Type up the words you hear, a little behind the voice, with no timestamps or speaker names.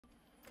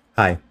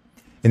Hi.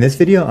 In this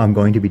video, I'm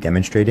going to be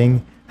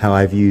demonstrating how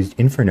I've used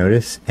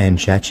InfraNodus and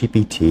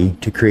ChatGPT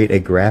to create a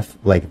graph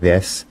like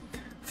this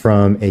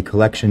from a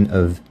collection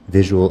of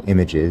visual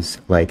images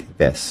like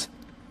this.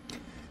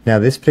 Now,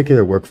 this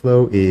particular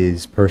workflow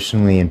is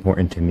personally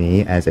important to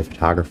me as a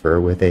photographer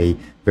with a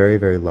very,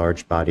 very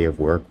large body of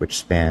work which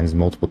spans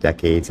multiple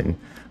decades and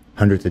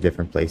hundreds of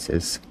different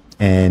places.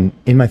 And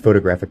in my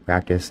photographic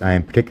practice, I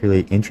am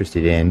particularly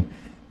interested in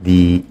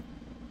the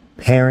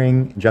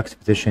pairing,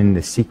 juxtaposition,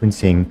 the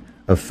sequencing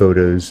of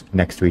photos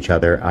next to each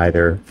other,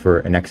 either for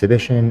an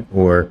exhibition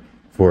or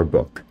for a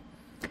book.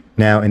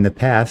 Now, in the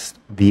past,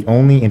 the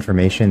only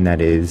information that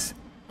is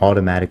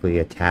automatically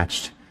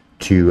attached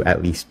to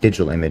at least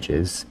digital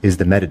images is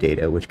the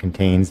metadata, which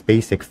contains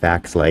basic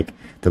facts like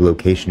the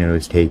location it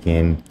was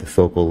taken, the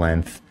focal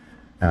length,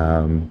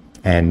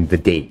 and the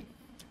date.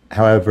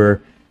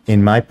 However,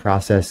 in my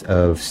process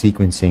of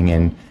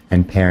sequencing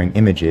and pairing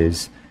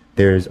images,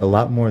 there's a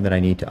lot more that I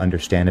need to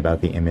understand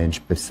about the image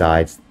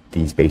besides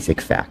these basic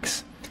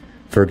facts.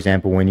 For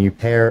example, when you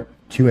pair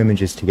two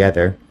images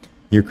together,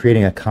 you're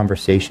creating a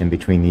conversation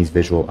between these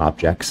visual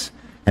objects,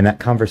 and that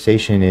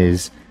conversation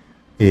is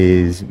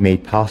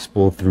made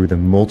possible through the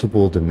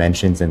multiple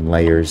dimensions and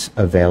layers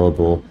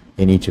available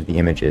in each of the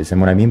images.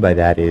 And what I mean by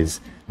that is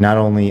not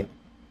only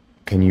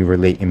can you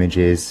relate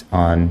images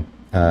on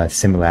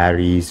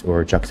similarities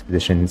or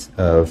juxtapositions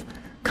of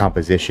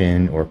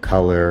composition or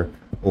color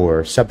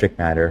or subject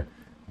matter,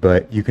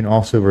 but you can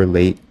also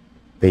relate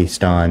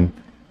based on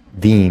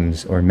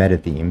themes or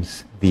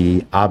meta-themes,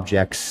 the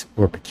objects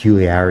or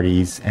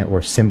peculiarities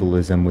or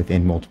symbolism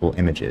within multiple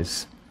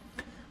images.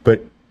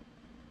 But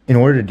in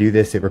order to do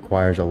this, it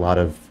requires a lot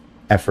of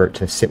effort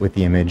to sit with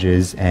the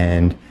images,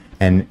 and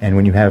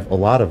when you have a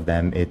lot of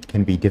them, it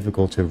can be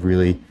difficult to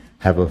really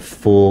have a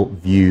full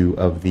view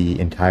of the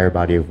entire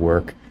body of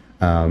work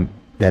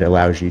that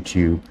allows you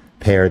to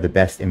pair the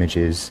best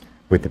images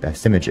with the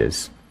best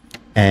images.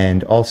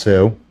 And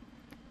also,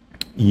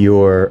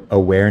 your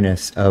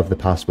awareness of the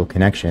possible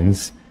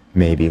connections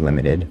may be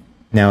limited.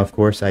 Now, of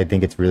course, I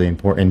think it's really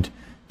important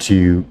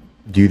to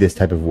do this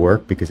type of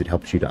work because it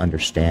helps you to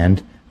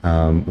understand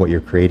what you're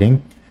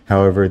creating.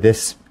 However,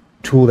 this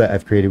tool that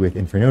I've created with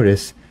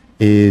InfraNodus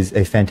is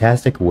a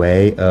fantastic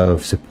way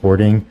of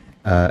supporting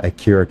a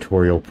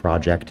curatorial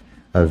project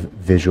of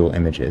visual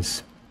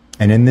images.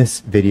 And in this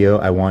video,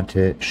 I want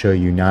to show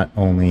you not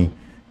only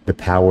the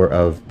power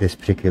of this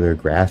particular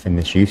graph in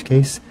this use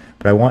case,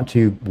 but I want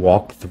to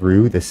walk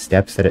through the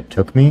steps that it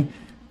took me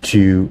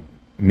to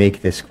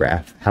make this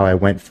graph, how I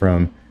went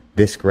from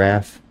this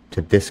graph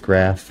to this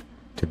graph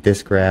to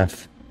this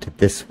graph to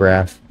this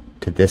graph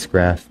to this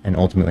graph, and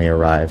ultimately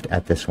arrived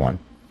at this one.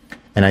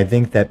 And I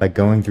think that by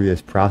going through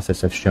this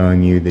process of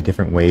showing you the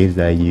different ways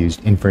that I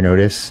used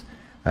InfraNodus,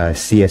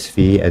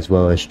 CSV, as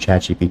well as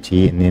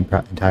ChatGPT in the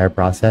entire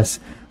process,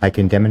 I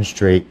can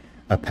demonstrate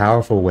a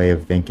powerful way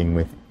of thinking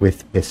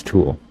with this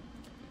tool.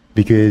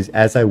 Because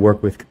as I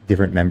work with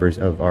different members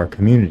of our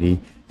community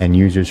and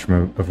users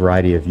from a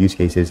variety of use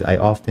cases, I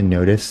often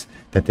notice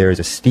that there is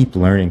a steep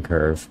learning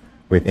curve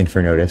with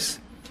InfraNodus,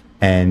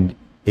 and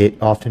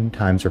it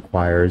oftentimes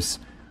requires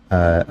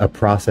a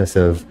process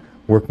of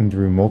working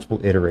through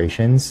multiple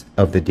iterations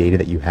of the data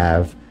that you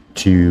have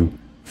to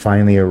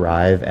finally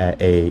arrive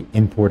at a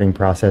importing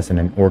process and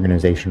an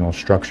organizational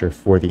structure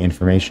for the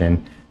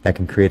information that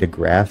can create a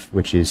graph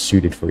which is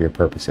suited for your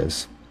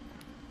purposes.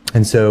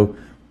 And so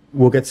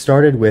we'll get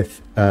started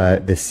with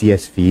the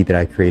CSV that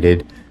I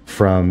created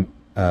from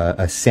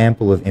a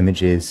sample of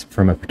images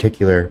from a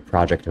particular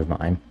project of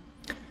mine.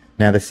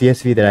 Now, the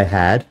CSV that I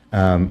had,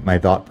 my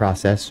thought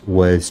process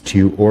was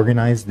to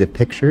organize the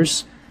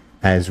pictures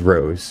as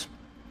rows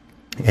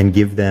and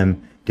give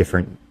them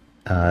different,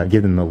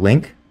 give them a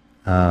link,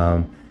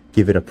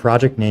 give it a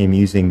project name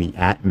using the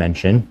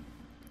 @mention,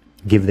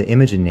 give the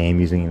image a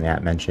name using the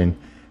 @mention,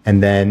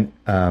 and then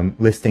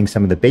listing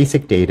some of the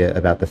basic data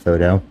about the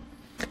photo.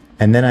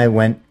 And then I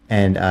went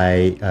and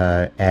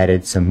I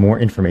added some more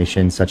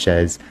information, such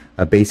as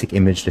a basic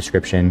image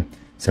description,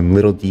 some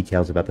little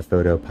details about the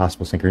photo,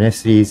 possible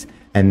synchronicities,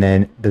 and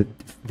then the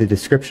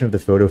description of the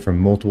photo from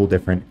multiple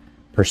different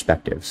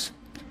perspectives.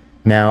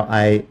 Now,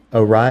 I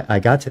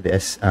got to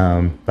this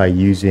by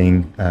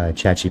using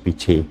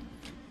ChatGPT.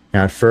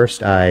 Now, at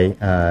first,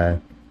 I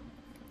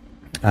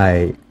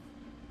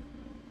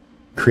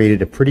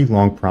created a pretty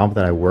long prompt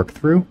that I worked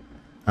through,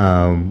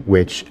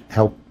 which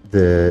helped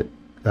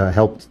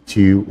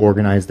to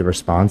organize the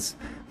response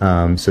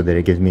so that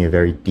it gives me a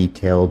very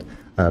detailed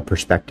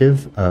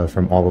perspective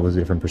from all of those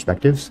different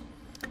perspectives.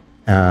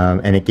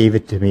 And it gave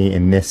it to me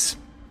in this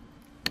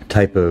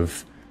type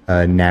of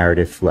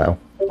narrative flow.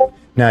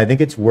 Now, I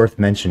think it's worth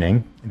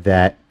mentioning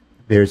that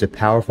there's a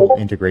powerful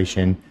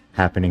integration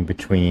happening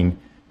between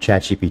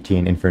ChatGPT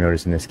and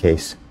InfraNodus in this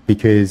case,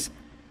 because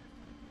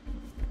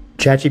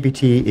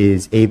ChatGPT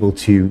is able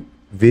to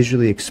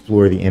visually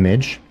explore the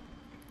image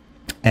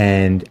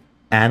and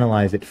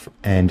analyze it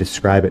and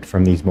describe it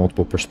from these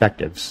multiple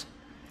perspectives.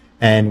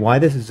 And why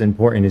this is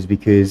important is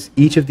because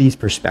each of these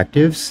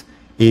perspectives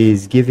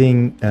is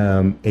giving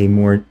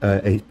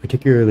a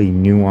particularly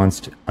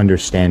nuanced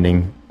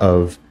understanding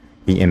of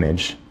the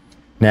image.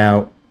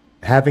 Now,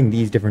 having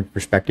these different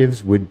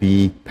perspectives would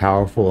be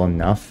powerful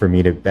enough for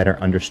me to better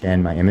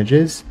understand my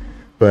images,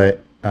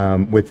 but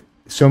with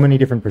so many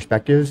different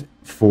perspectives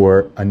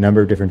for a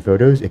number of different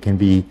photos, it can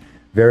be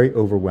very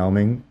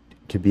overwhelming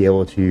to be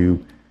able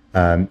to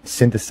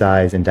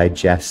synthesize and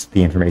digest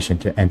the information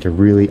and to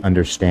really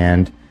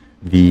understand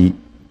the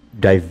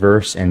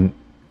diverse and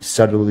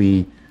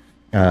subtly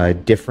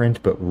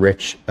different but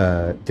rich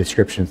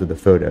descriptions of the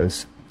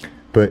photos.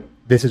 But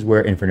this is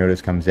where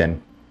InfraNodus comes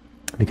in,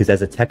 because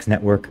as a text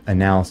network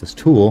analysis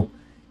tool,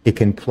 it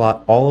can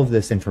plot all of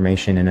this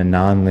information in a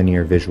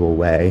non-linear visual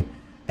way,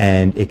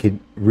 and it could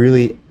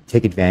really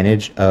take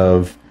advantage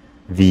of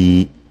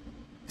the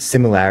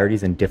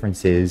similarities and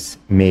differences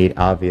made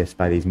obvious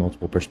by these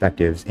multiple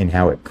perspectives in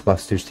how it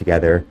clusters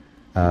together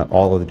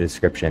all of the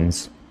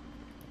descriptions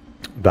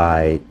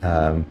by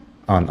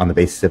on the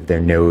basis of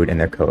their node and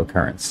their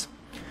co-occurrence.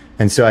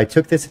 And so I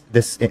took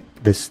this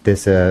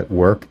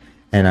work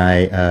and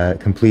I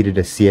completed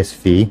a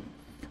CSV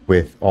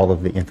with all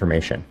of the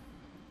information,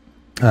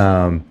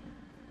 and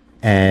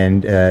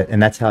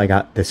that's how I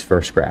got this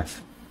first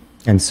graph.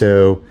 And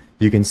so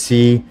you can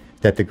see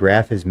that the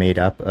graph is made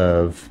up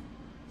of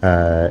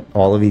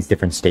all of these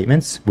different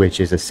statements, which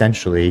is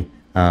essentially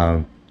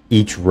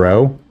each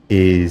row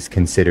is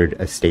considered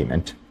a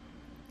statement.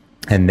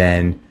 And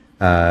then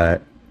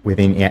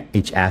within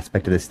each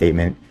aspect of the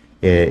statement,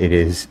 it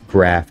is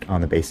graphed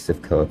on the basis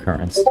of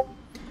co-occurrence.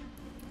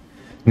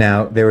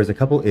 Now, there was a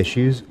couple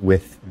issues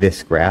with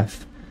this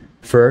graph.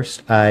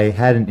 First, I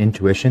had an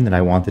intuition that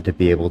I wanted to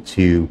be able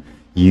to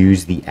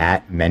use the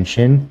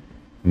 @mention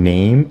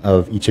name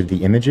of each of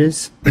the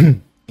images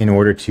in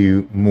order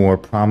to more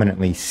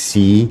prominently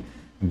see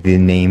the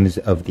names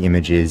of the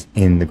images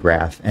in the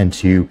graph and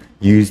to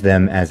use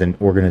them as an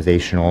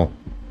organizational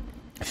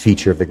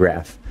feature of the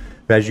graph.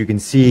 But as you can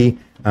see,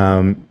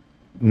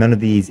 none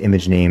of these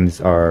image names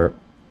are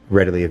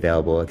readily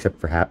available except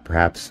for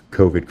perhaps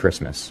COVID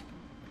Christmas.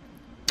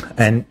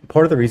 And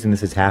part of the reason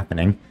this is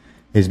happening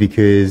is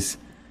because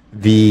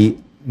the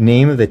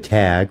name of the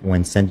tag,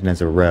 when sent in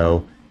as a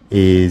row,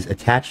 is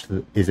attached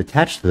to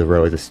the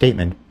row as a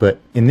statement, but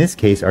in this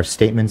case our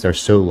statements are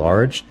so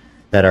large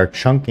that our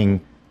chunking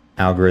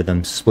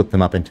algorithm split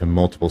them up into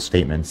multiple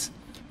statements.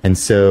 And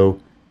so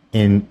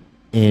in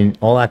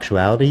all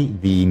actuality,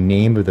 the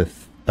name of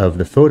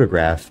the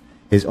photograph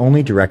is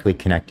only directly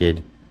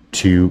connected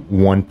to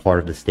one part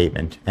of the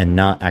statement and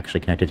not actually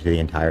connected to the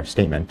entire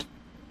statement.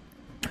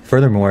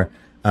 Furthermore,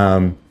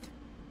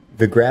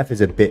 the graph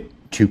is a bit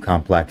too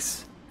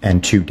complex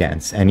and too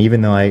dense. And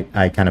even though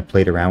I kind of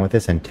played around with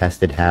this and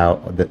tested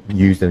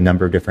used a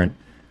number of different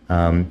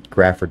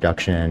graph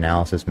reduction and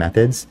analysis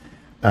methods,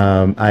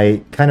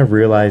 I kind of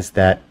realized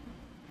that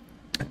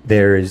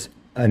there is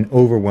an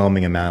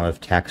overwhelming amount of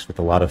text with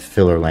a lot of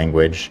filler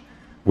language,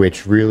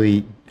 which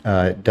really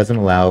doesn't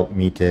allow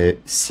me to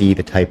see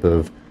the type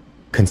of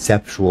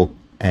conceptual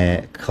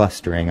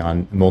clustering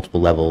on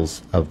multiple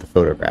levels of the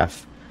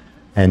photograph.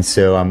 And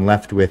so I'm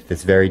left with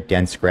this very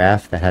dense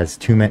graph that has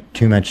too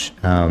much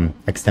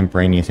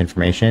extemporaneous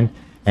information,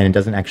 and it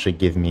doesn't actually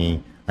give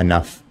me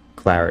enough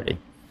clarity.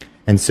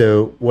 And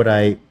so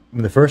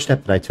the first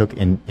step that I took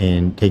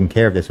in taking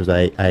care of this was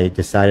I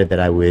decided that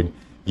I would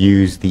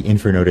use the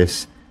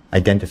InfraNodus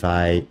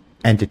identify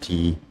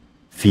entity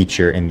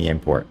feature in the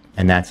import.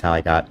 And that's how I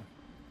got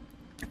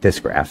this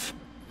graph,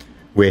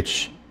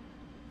 which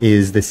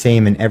is the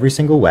same in every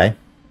single way,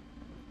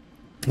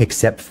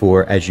 except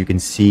for, as you can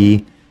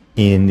see,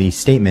 in the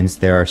statements,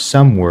 there are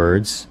some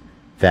words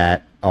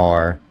that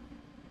are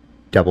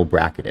double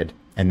bracketed,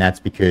 and that's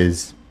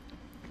because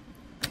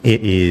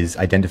it is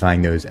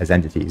identifying those as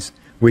entities,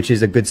 which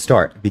is a good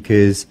start,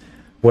 because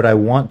what I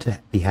want to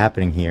be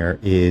happening here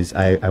is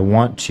I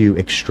want to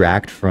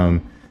extract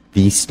from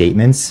these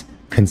statements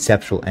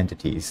conceptual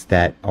entities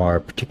that are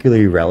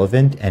particularly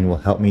relevant and will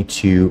help me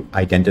to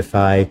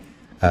identify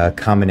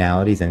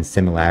commonalities and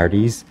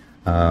similarities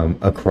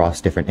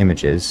across different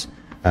images.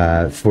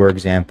 For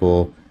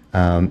example,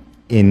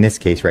 in this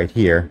case right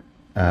here,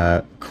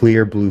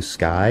 clear blue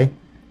sky,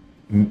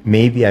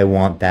 maybe I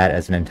want that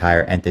as an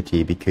entire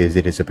entity because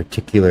it is a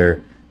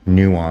particular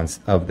nuance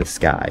of the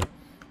sky.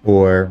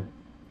 Or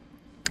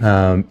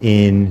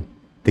in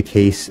the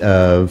case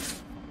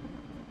of,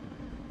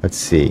 let's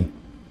see,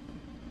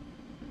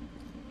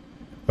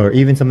 or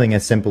even something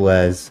as simple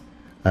as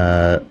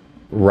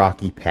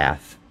rocky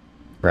path,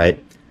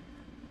 right?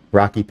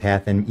 Rocky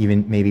path, and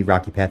even maybe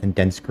rocky path and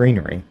dense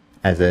greenery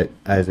as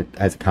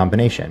a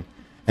combination.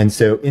 And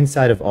so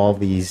inside of all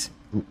these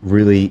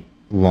really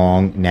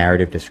long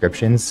narrative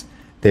descriptions,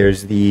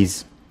 there's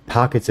these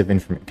pockets of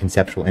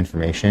conceptual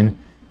information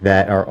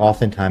that are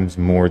oftentimes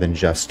more than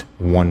just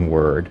one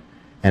word.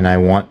 And I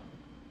want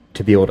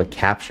to be able to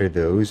capture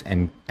those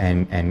and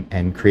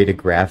create a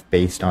graph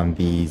based on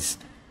these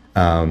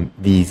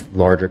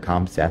larger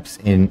concepts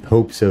in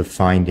hopes of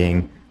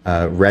finding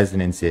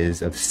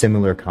resonances of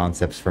similar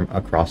concepts from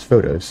across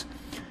photos.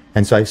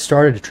 And so I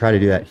started to try to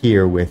do that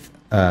here with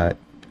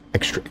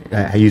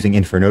using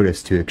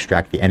InfraNodus to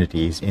extract the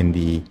entities in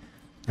the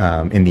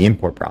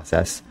import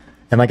process.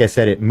 And like I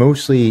said,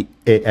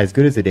 as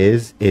good as it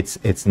is,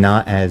 it's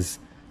not as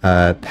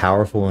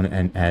powerful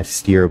and as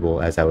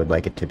steerable as I would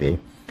like it to be.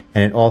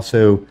 And it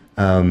also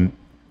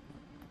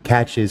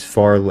catches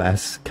far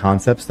less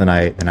concepts than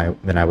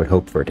I would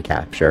hope for it to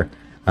capture.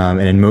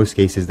 And in most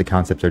cases, the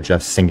concepts are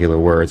just singular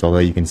words, although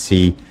you can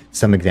see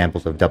some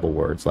examples of double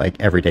words, like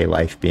everyday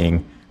life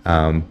being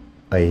a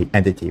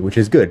entity, which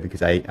is good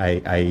because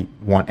I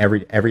want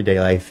everyday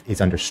life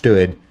is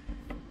understood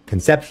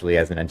conceptually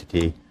as an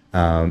entity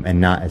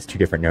and not as two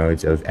different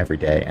nodes of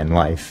everyday and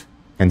life.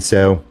 And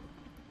so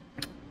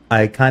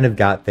I kind of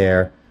got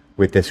there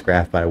with this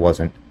graph, but I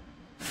wasn't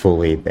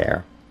fully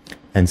there.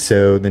 And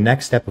so the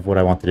next step of what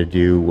I wanted to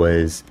do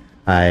was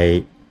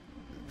I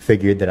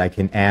figured that I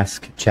can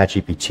ask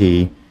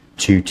ChatGPT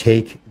to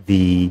take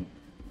the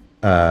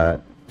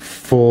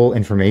full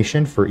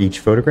information for each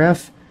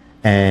photograph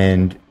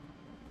and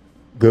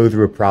go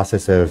through a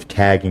process of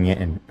tagging it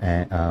and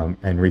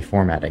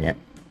reformatting it.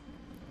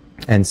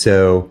 And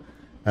so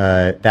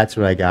that's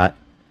what I got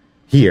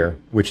here,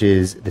 which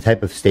is the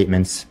type of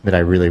statements that I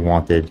really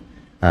wanted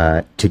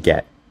to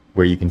get,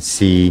 where you can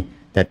see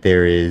that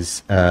there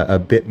is a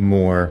bit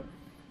more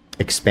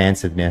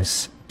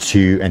expansiveness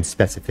and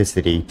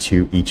specificity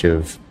to each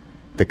of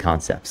the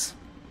concepts.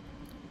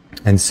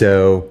 And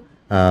so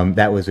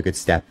that was a good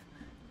step.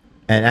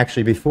 And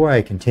actually, before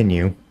I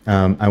continue,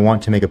 I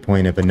want to make a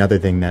point of another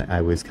thing that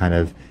I was kind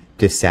of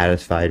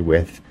dissatisfied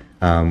with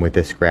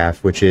this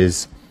graph, which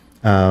is,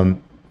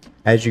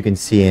 as you can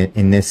see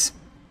in this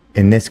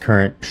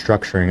current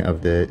structuring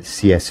of the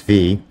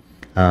CSV,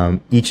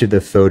 each of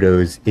the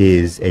photos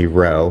is a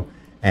row,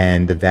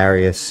 and the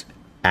various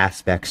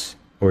aspects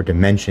or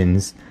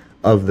dimensions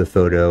of the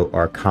photo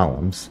are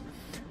columns.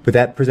 But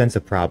that presents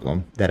a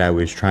problem that I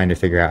was trying to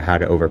figure out how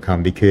to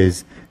overcome,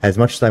 because as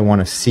much as I want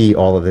to see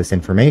all of this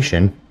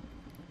information,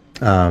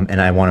 and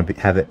I want to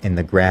have it in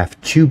the graph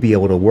to be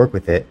able to work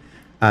with it,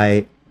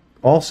 I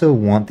also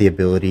want the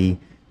ability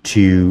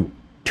to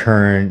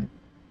turn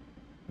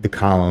the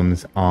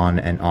columns on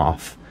and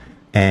off.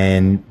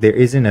 And there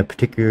isn't a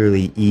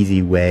particularly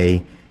easy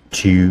way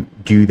to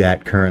do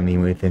that currently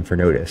with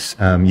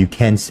InfraNodus. You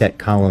can set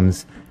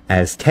columns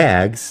as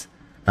tags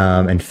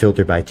and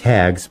filter by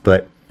tags,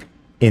 but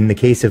in the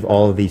case of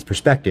all of these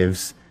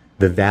perspectives,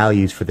 the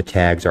values for the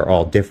tags are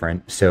all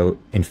different. So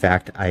in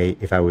fact,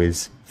 if I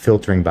was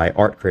filtering by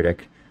art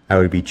critic, I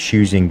would be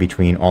choosing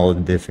between all of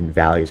the different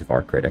values of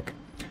art critic.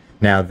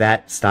 Now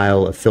that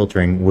style of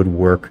filtering would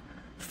work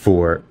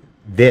for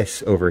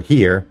this over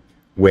here,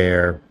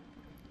 where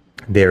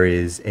there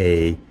is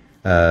a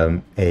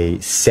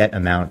set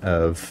amount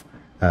of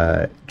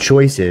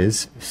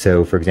choices.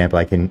 So for example,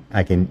 I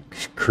can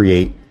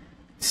create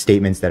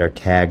statements that are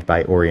tagged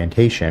by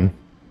orientation,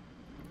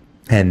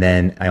 and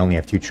then I only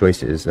have two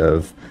choices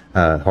of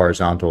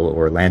horizontal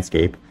or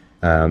landscape,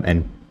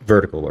 and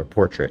vertical or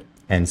portrait.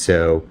 And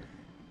so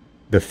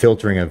the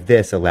filtering of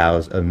this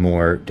allows a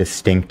more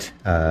distinct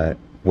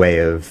way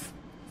of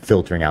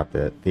filtering out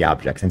the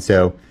objects. And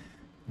so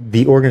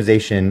the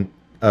organization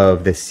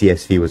of this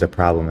CSV was a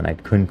problem, and I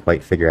couldn't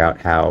quite figure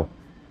out how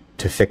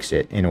to fix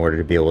it in order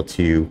to be able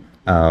to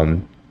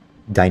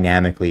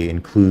dynamically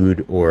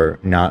include or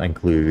not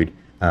include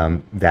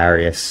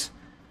various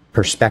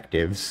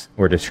perspectives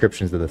or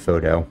descriptions of the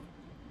photo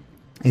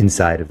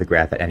inside of the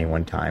graph at any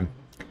one time.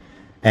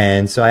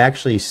 And so I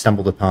actually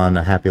stumbled upon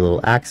a happy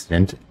little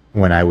accident.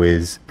 When I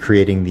was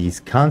creating these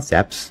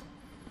concepts,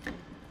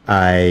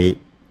 I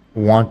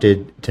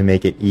wanted to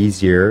make it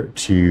easier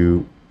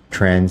to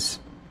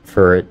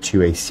transfer it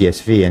to a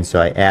CSV, and so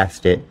I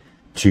asked it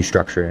to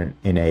structure it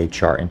in a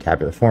chart in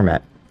tabular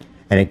format,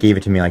 and it gave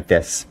it to me like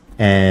this.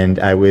 And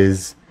I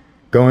was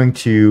going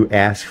to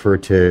ask for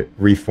it to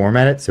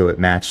reformat it so it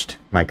matched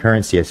my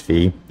current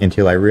CSV,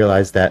 until I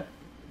realized that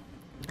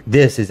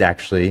this is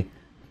actually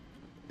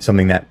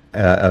something that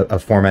a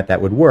format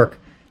that would work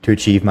to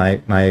achieve my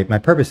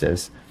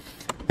purposes.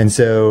 And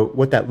so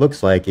what that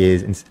looks like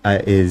is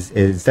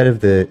instead of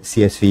the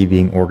CSV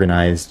being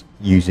organized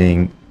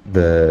using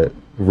the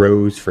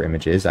rows for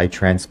images, I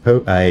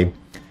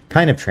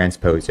kind of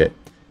transpose it.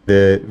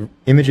 The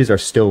images are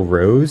still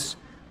rows,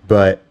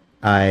 but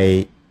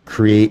I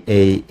create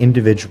a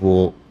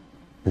individual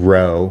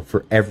row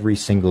for every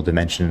single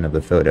dimension of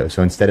the photo.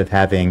 So instead of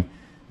having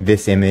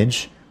this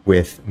image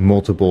with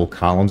multiple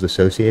columns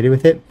associated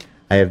with it,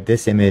 I have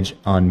this image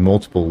on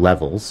multiple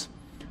levels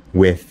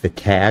with the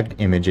tagged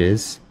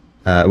images,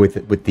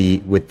 with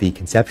the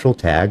conceptual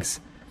tags,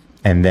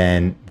 and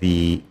then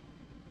the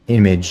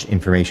image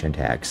information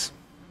tags.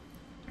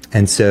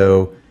 And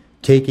so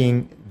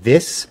taking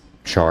this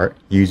chart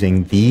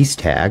using these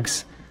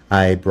tags,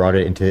 I brought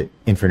it into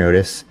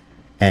InfraNodus,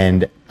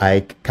 and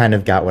I kind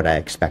of got what I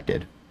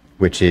expected,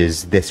 which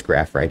is this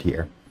graph right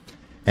here.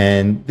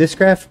 And this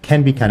graph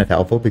can be kind of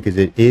helpful because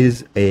it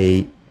is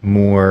a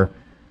more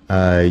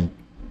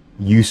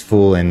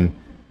useful and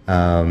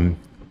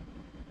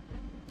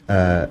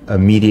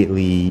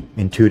immediately,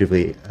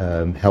 intuitively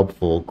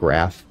helpful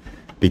graph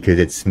because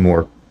it's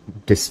more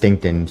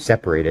distinct and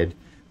separated.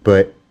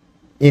 But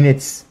in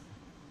its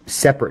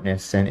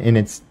separateness and in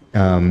its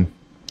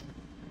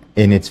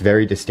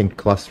very distinct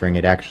clustering,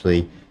 it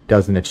actually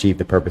doesn't achieve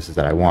the purposes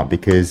that I want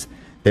because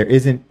there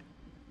isn't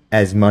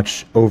as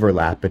much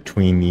overlap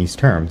between these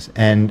terms.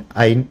 And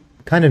I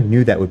kind of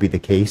knew that would be the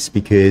case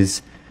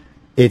because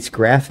it's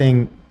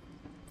graphing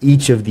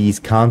each of these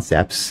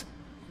concepts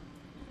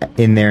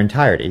in their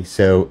entirety.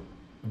 So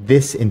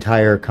this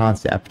entire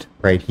concept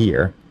right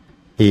here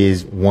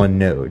is one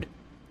node.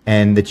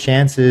 And the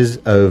chances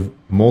of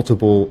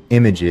multiple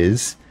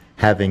images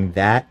having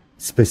that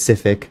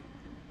specific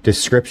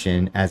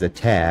description as a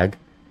tag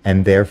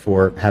and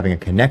therefore having a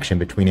connection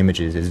between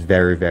images is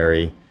very,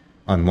 very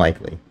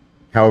unlikely.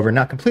 However,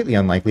 not completely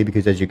unlikely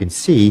because as you can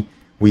see,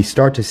 we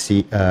start to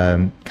see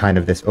kind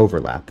of this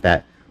overlap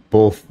that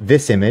both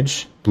this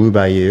image, Blue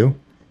Bayou,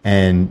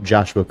 and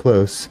Joshua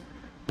Close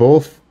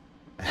both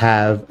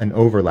have an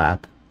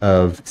overlap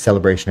of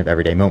celebration of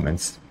everyday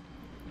moments.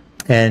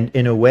 And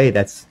in a way,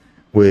 that's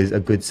was a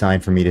good sign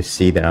for me to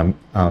see that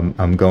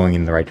I'm going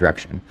in the right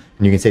direction.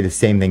 And you can say the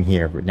same thing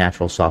here with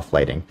natural soft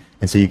lighting.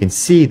 And so you can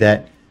see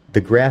that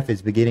the graph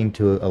is beginning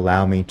to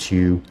allow me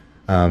to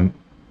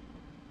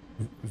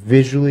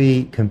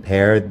visually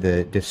compare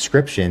the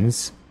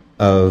descriptions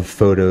of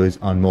photos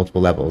on multiple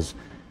levels,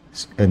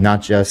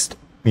 not just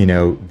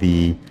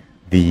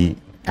the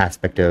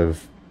aspect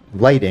of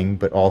lighting,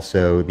 but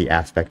also the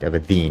aspect of a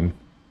theme.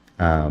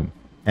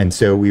 And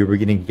so we were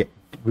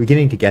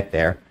beginning to get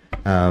there,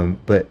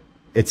 but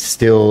it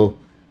still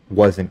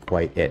wasn't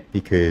quite it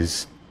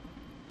because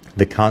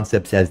the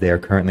concepts as they are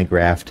currently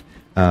graphed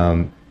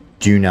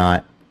do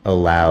not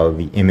allow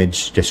the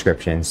image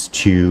descriptions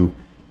to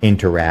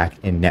interact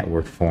in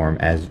network form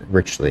as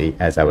richly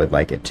as I would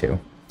like it to.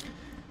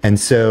 And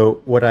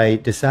so what I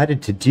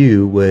decided to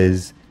do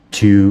was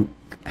to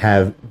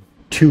have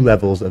two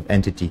levels of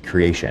entity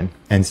creation.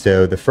 And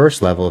so the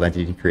first level of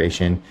entity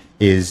creation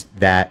is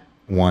that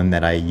one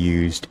that I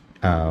used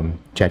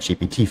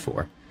ChatGPT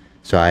for.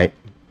 So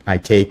I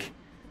take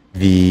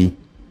the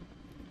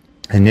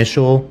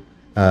initial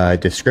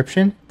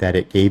description that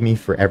it gave me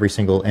for every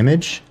single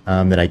image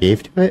that I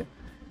gave to it.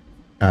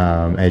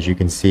 As you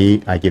can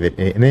see, I give it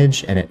an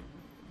image and it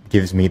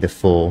gives me the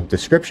full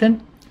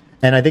description.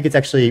 And I think it's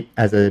actually,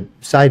 as a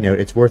side note,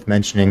 it's worth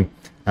mentioning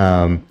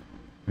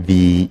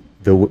the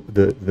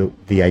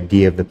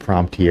idea of the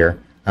prompt here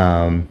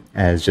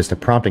as just a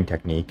prompting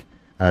technique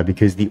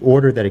because the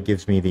order that it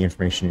gives me the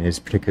information is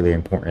particularly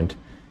important.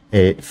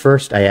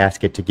 First, I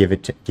ask it to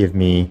give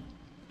me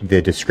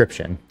the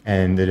description,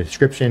 and the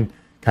description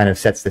kind of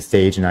sets the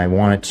stage, and I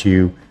want it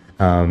to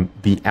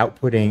be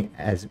outputting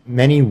as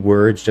many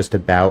words just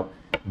about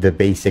the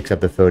basics of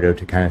the photo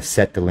to kind of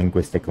set the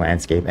linguistic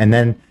landscape. And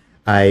then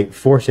I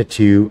force it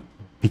to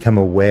become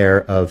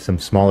aware of some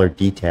smaller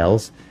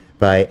details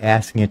by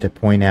asking it to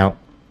point out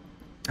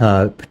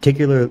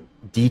particular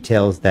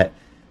details that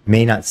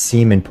may not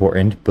seem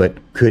important but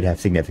could have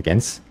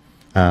significance.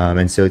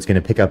 And so it's going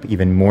to pick up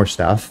even more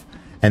stuff.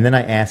 And then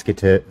I ask it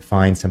to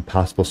find some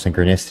possible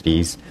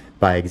synchronicities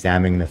by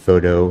examining the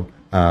photo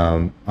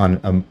on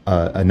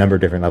a number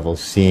of different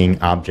levels, seeing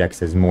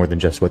objects as more than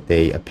just what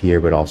they appear,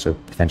 but also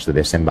potentially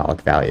their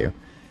symbolic value.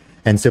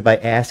 And so by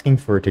asking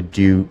for it to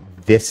do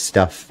this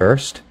stuff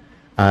first,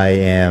 I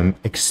am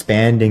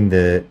expanding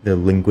the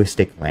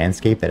linguistic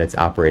landscape that it's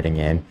operating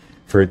in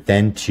for it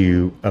then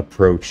to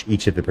approach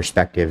each of the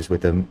perspectives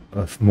with a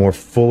more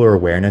fuller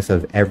awareness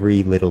of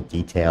every little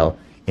detail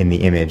in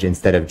the image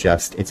instead of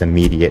just its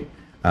immediate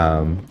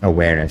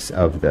awareness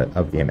of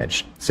the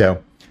image.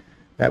 So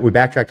that we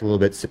backtracked a little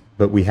bit,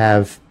 but we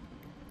have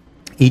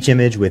each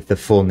image with the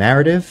full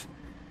narrative,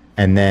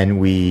 and then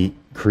we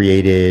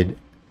created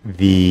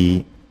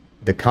the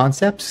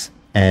concepts,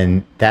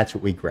 and that's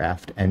what we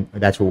graphed, and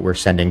that's what we're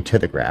sending to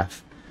the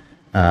graph,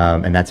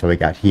 and that's how we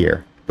got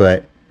here.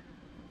 But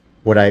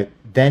what I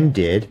then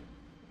did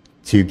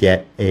to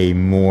get a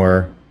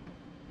more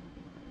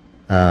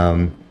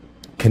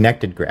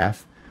connected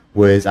graph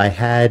was I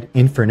had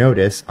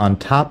InfraNodus on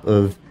top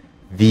of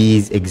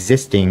these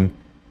existing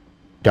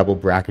double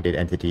bracketed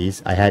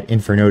entities. I had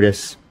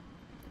InfraNodus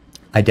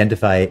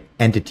identify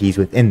entities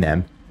within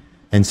them.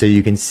 And so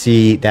you can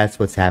see that's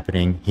what's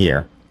happening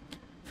here.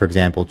 For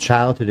example,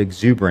 childhood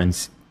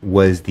exuberance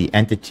was the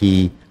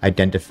entity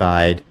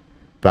identified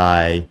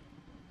by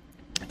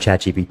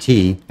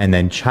ChatGPT, and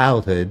then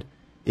childhood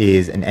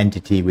is an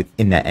entity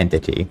within that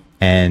entity.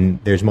 And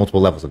there's multiple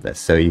levels of this.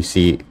 So you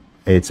see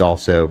it's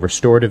also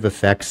restorative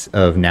effects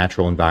of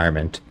natural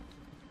environment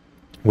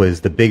was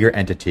the bigger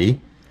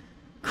entity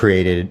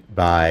created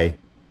by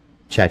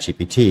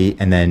ChatGPT,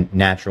 and then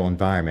natural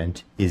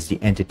environment is the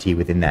entity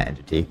within that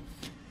entity.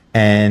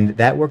 And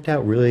that worked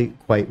out really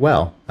quite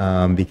well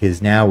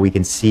because now we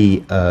can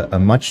see a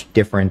much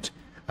different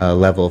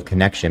level of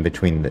connection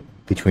between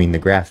the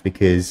graphs,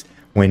 because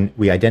when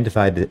we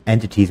identify the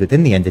entities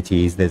within the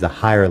entities, there's a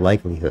higher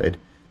likelihood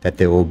that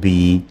there will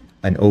be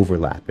an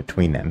overlap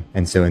between them.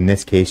 And so in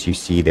this case, you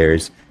see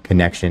there's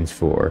connections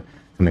for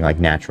something like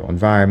natural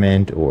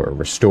environment or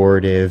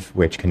restorative,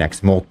 which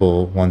connects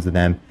multiple ones of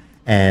them.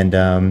 And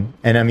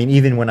I mean,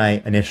 even when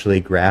I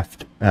initially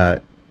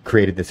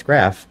created this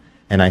graph,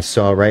 and I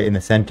saw right in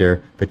the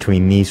center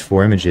between these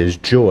four images,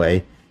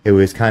 joy, it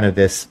was kind of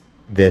this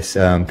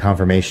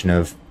confirmation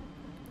of,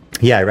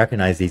 yeah, I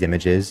recognize these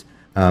images,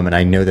 and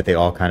I know that they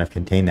all kind of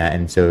contain that.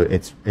 And so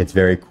it's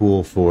very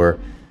cool for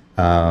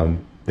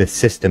the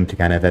system to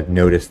kind of have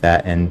noticed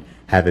that and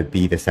have it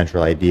be the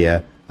central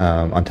idea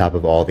on top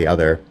of all the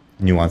other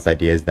nuanced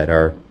ideas that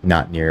are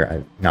not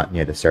near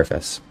the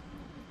surface.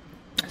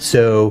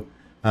 So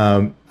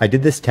I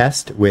did this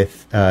test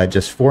with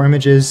just 4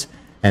 images,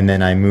 and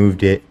then I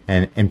moved it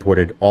and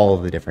imported all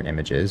of the different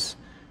images.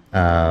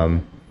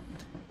 And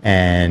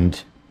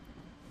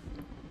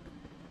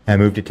I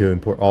moved it to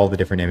import all the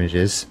different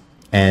images,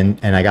 and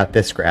I got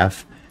this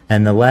graph.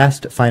 And the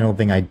last final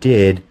thing I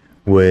did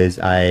was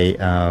I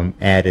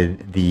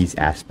added these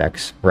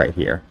aspects right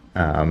here.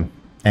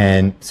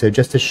 And so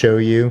just to show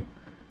you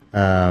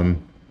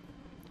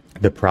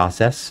the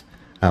process,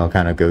 I'll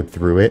kind of go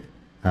through it,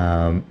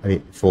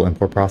 a full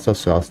import process.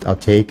 So I'll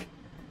take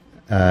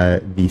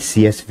the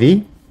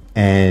CSV,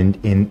 and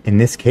in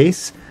this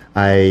case,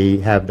 I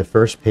have the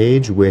first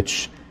page,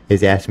 which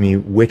is asking me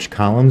which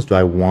columns do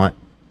I want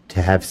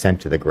to have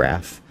sent to the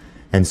graph.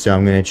 And so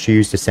I'm going to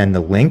choose to send the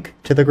link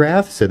to the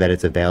graph so that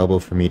it's available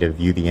for me to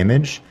view the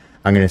image.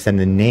 I'm going to send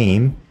the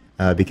name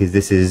because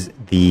this is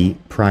the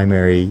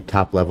primary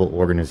top-level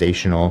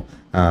organizational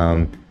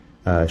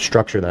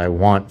structure that I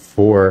want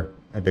for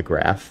the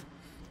graph.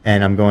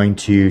 And I'm going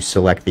to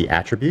select the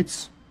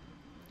attributes,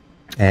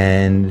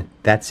 and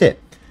that's it.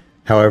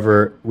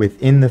 However,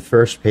 within the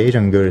first page,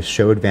 I'm going to go to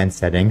Show Advanced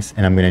Settings,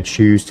 and I'm going to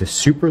choose to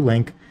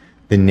superlink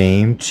the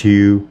name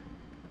to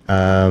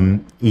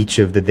each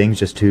of the things,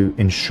 just to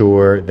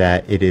ensure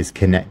that it is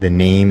the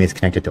name is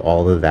connected to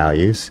all the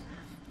values.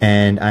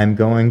 And I'm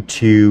going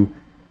to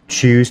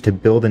choose to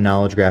build a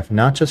knowledge graph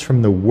not just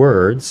from the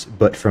words,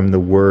 but from the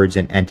words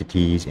and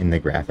entities in the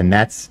graph. And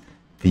that's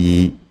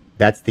the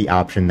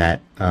option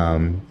that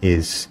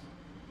is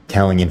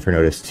telling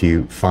InfraNodus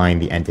to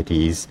find the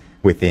entities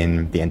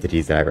within the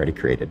entities that I've already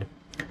created.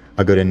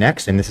 I'll go to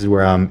Next, and this is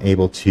where I'm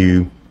able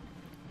to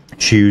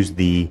choose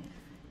the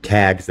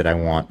tags that I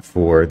want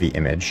for the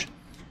image.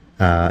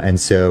 And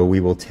so we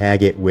will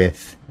tag it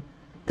with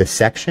the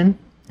section.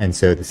 And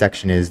so the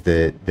section is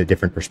the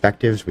different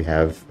perspectives. We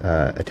have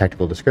a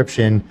technical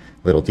description,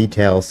 little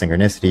details,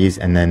 synchronicities,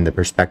 and then the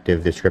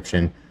perspective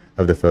description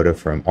of the photo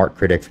from art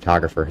critic,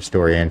 photographer,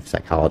 historian,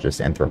 psychologist,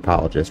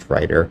 anthropologist,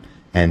 writer,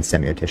 and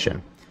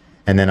semiotician.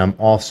 And then I'm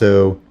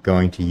also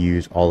going to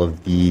use all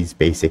of these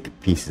basic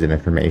pieces of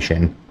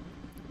information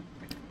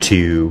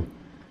to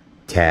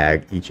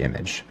tag each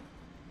image.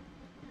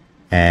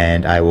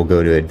 And I will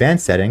go to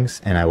Advanced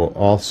Settings, and I will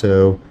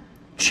also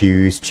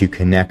choose to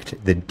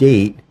connect the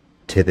date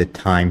to the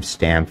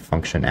timestamp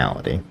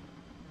functionality.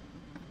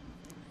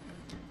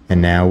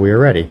 And now we're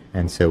ready.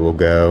 And so we'll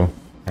go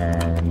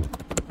and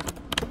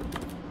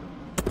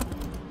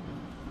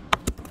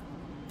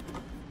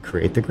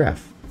create the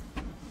graph.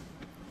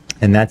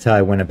 And that's how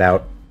I went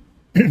about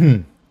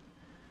getting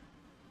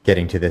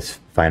to this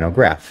final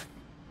graph.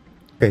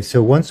 Okay,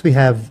 so once we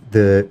have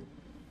the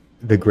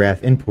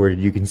graph imported,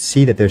 you can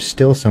see that there's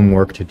still some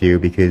work to do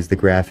because the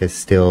graph is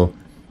still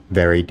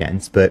very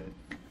dense, but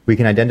we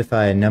can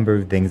identify a number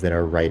of things that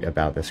are right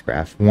about this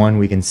graph. One,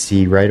 we can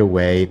see right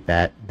away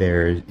that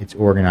it's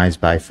organized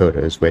by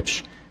photos,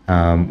 which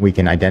we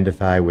can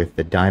identify with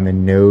the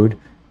diamond node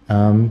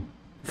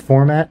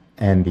format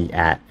and the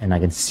 @ and I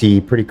can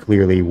see pretty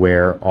clearly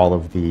where all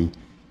of the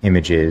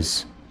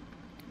images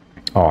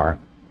are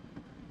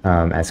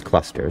as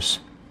clusters.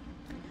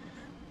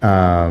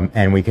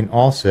 And we can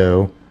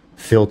also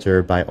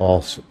filter by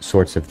all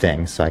sorts of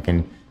things. So I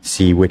can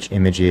see which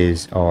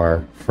images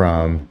are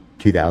from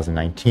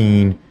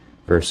 2019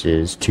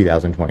 versus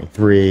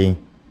 2023.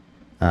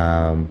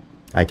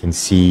 I can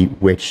see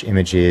which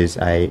images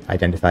I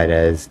identified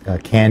as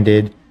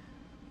candid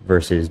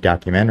versus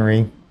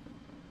documentary.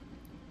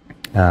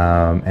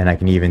 And I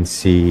can even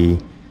see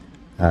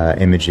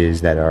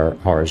images that are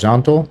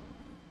horizontal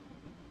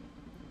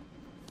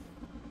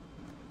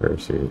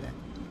versus,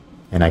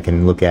 and I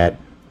can look at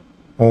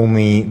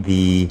only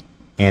the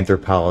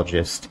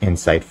anthropologist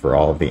insight for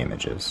all of the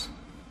images.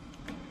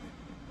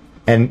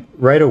 And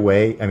right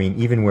away, I mean,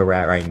 even where we're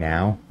at right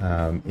now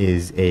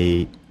is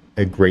a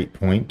great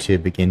point to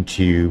begin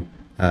to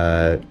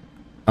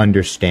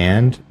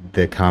understand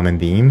the common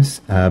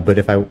themes. But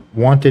if I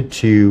wanted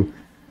to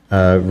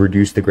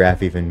reduce the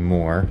graph even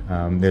more,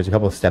 there's a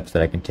couple of steps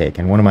that I can take.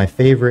 And one of my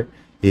favorite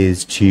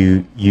is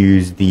to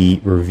use the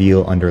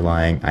Reveal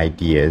Underlying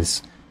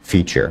Ideas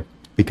feature,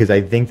 because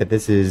I think that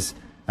this is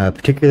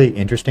particularly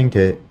interesting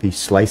to be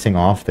slicing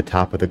off the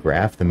top of the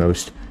graph, the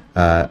most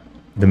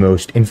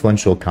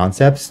influential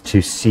concepts,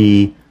 to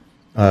see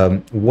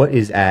what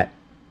is at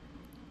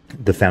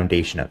the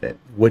foundation of it,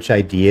 which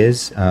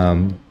ideas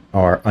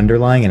are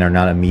underlying and are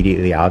not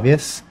immediately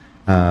obvious,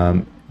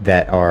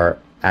 that are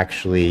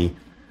actually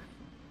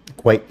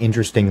quite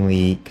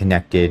interestingly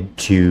connected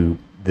to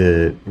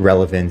the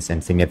relevance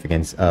and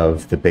significance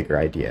of the bigger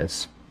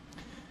ideas.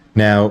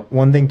 Now,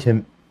 one thing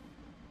to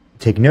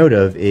take note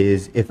of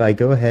is if I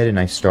go ahead and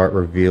I start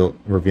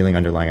revealing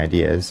underlying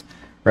ideas,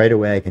 right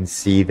away I can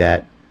see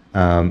that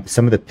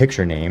some of the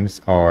picture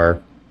names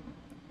are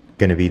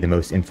going to be the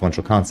most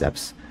influential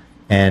concepts.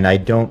 And I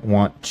don't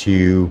want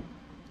to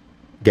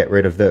get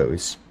rid of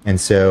those. And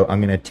so I'm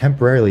going to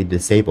temporarily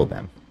disable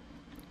them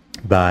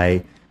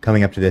by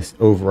coming up to this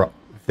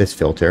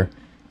filter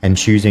and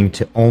choosing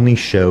to only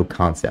show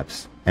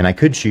concepts. And I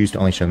could choose to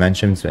only show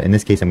mentions, but in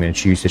this case I'm going to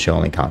choose to show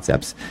only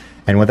concepts.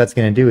 And what that's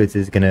going to do is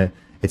it's going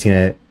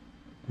to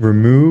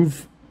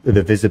remove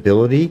the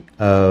visibility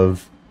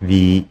of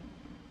the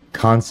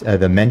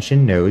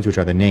mentioned nodes, which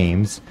are the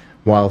names,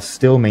 while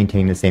still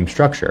maintaining the same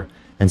structure.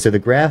 And so the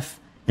graph,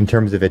 in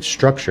terms of its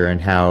structure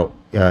and how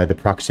the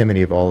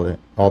proximity of all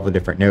the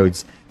different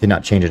nodes did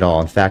not change at all.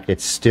 In fact,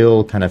 it's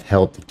still kind of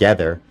held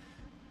together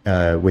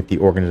with the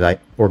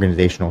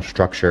organizational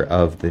structure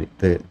of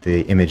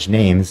the image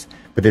names,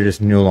 but they're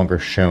just no longer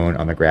shown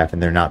on the graph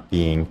and they're not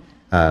being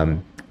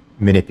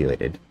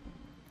manipulated.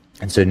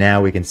 And so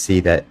now we can see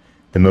that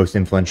the most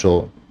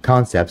influential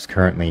concepts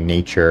currently: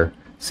 nature,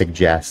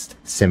 suggest,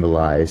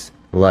 symbolize,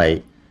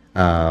 light.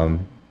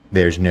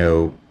 There's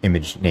no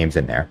image names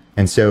in there.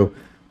 And so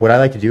what I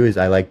like to do is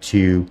I like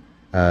to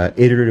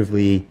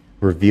iteratively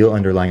reveal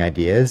underlying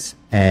ideas.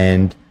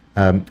 And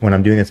when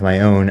I'm doing this on my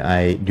own,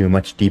 I do a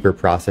much deeper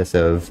process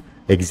of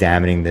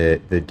examining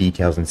the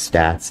details and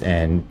stats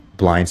and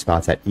blind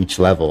spots at each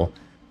level.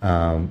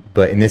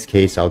 But in this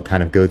case, I'll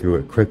kind of go through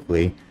it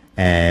quickly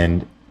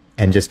and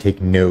just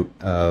take note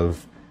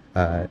of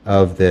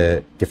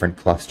the different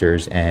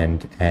clusters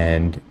and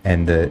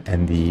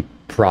the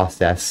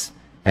process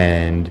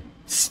and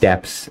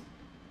steps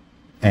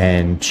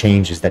and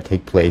changes that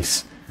take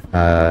place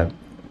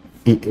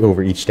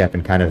over each step,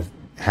 and kind of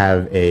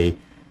have a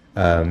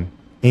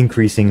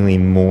increasingly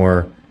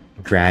more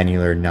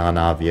granular,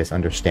 non-obvious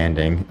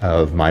understanding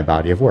of my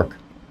body of work,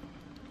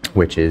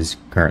 which is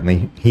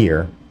currently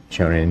here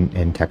shown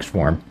in text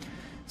form.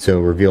 So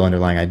reveal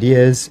underlying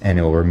ideas, and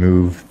it will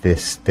remove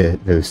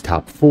those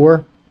top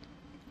four,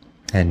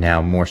 and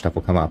now more stuff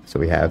will come up. So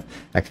we have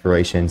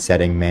exploration,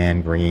 setting,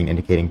 man, green,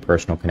 indicating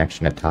personal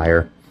connection,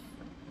 attire.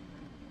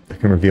 I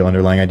can reveal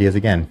underlying ideas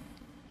again.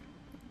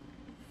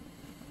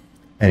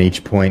 And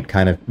each point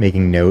kind of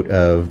making note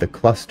of the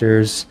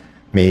clusters.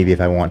 Maybe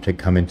if I want to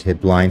come into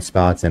blind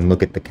spots and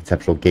look at the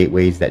conceptual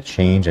gateways that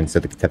change. And so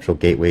the conceptual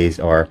gateways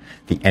are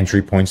the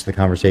entry points to the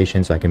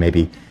conversation. So I can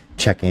maybe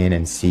check in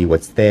and see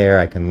what's there.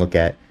 I can look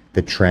at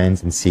the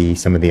trends and see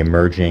some of the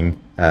emerging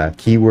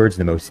keywords,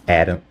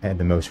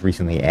 the most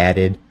recently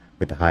added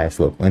with the highest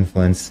local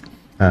influence.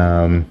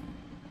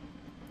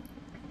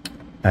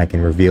 I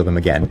can reveal them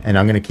again. And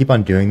I'm going to keep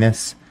on doing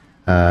this.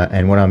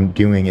 And what I'm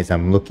doing is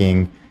I'm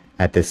looking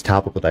at this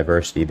topical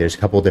diversity. There's a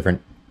couple of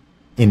different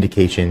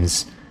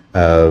indications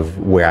of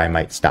where I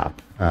might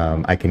stop.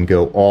 I can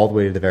go all the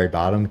way to the very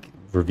bottom,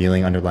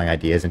 revealing underlying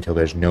ideas until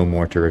there's no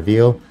more to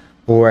reveal,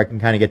 or I can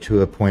kind of get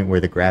to a point where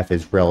the graph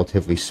is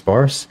relatively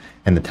sparse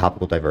and the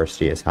topical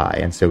diversity is high.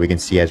 And so we can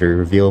see as we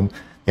reveal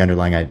the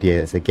underlying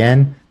ideas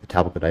again, the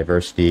topical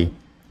diversity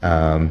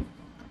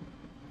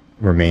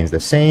remains the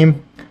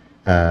same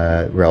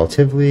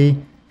relatively.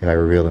 If I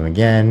reveal them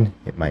again,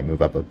 it might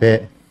move up a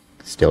bit.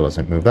 Still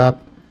doesn't move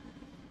up.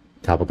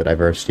 Topical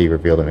diversity,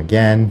 reveal them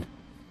again,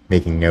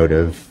 making note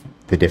of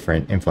the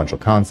different influential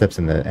concepts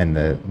and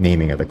the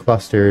naming of the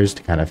clusters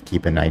to kind of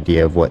keep an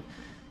idea of what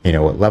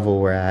level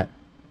we're at.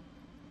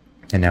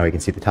 And now we can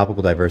see the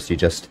topical diversity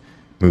just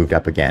moved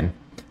up again.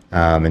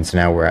 And so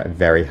now we're at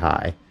very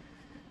high.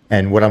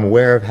 And what I'm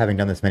aware of, having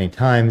done this many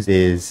times,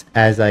 is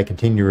as I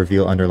continue to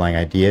reveal underlying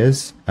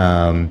ideas,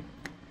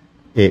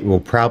 it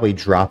will probably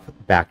drop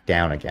back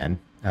down again,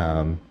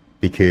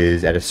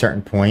 because at a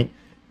certain point,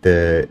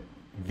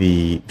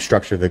 the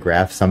structure of the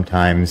graph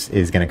sometimes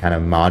is going to kind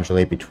of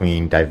modulate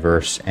between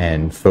diverse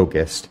and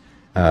focused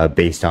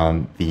based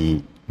on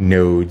the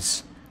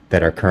nodes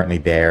that are currently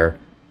there,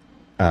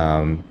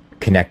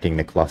 connecting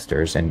the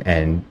clusters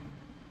and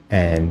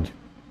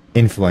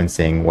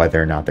influencing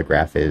whether or not the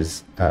graph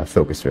is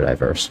focused or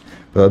diverse.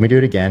 But let me do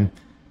it again.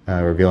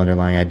 Reveal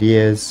underlying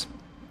ideas.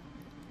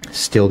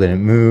 Still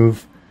didn't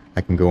move.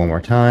 I can go one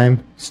more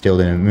time. Still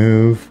didn't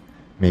move.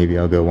 Maybe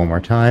I'll go one more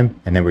time,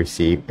 and then we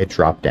see it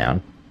drop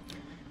down.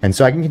 And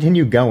so I can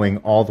continue going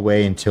all the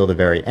way until the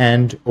very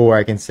end, or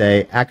I can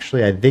say,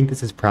 actually, I think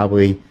this is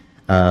probably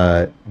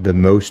the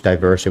most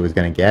diverse it was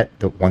going to get,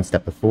 the one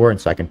step before,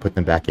 and so I can put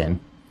them back in.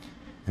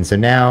 And so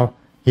now,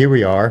 here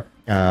we are.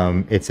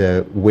 It's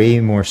a way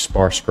more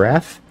sparse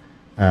graph.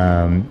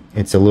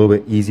 It's a little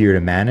bit easier to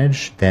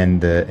manage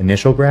than the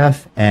initial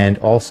graph, and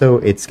also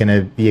it's going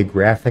to be a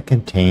graph that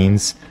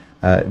contains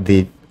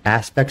the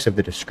aspects of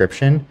the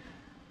description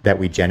that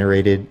we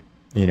generated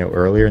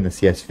earlier in the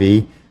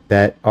CSV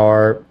that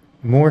are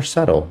more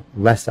subtle,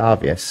 less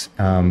obvious,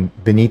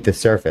 beneath the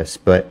surface,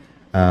 but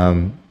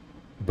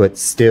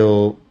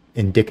still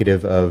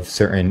indicative of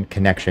certain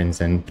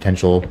connections and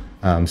potential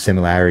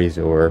similarities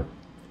or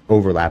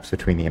overlaps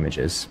between the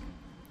images.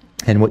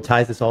 And what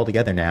ties this all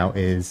together now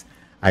is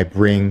I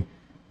bring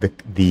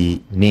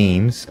the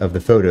names of the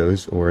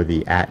photos or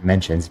the @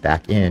 mentions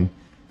back in,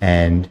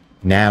 and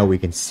now we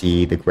can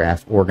see the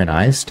graph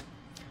organized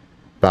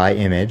by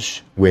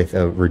image with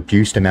a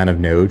reduced amount of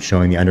nodes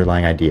showing the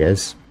underlying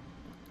ideas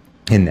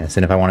in this.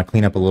 And if I want to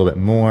clean up a little bit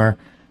more,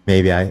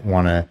 maybe I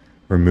want to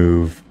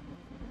remove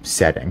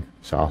setting.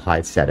 So I'll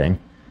hide setting.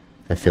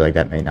 I feel like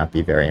that may not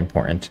be very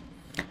important.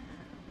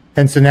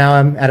 And so now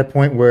I'm at a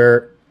point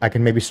where I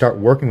can maybe start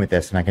working with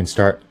this, and I can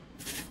start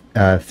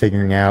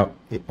figuring out,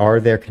 are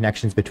there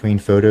connections between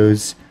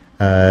photos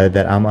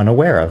that I'm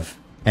unaware of?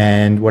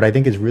 And what I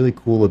think is really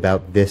cool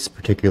about this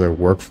particular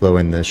workflow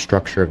and the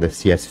structure of the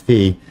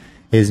CSV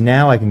is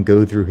now I can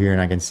go through here and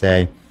I can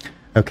say,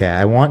 okay,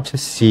 I want to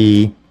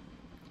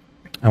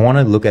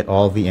look at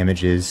all of the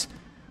images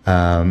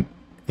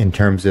in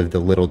terms of the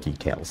little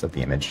details of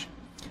the image.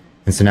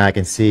 And so now I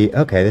can see,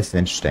 okay, this is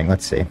interesting.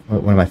 Let's see.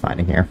 What am I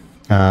finding here?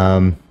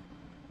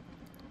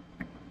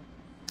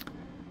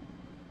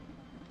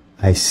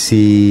 I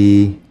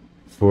see,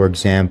 for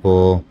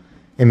example,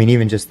 I mean,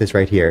 even just this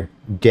right here,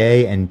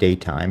 day and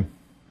daytime,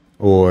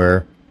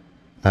 or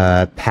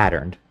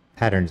patterned.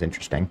 Pattern is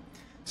interesting.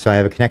 So I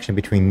have a connection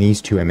between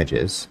these two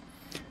images.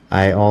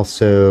 I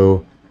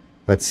also,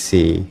 let's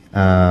see,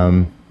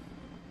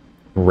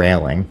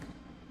 railing.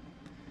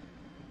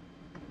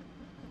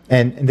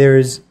 And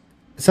there's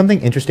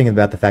something interesting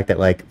about the fact that,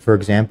 like, for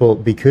example,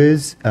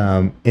 because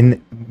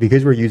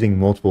we're using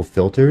multiple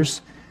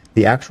filters,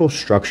 the actual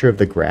structure of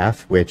the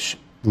graph, which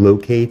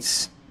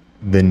locates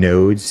the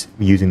nodes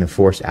using the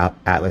forced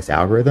atlas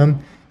algorithm,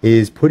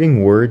 is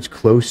putting words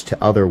close to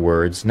other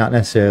words, not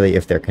necessarily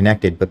if they're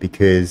connected, but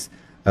because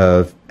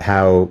of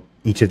how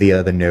each of the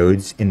other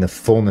nodes in the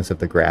fullness of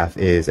the graph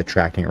is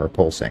attracting or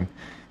repulsing.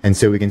 And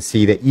so we can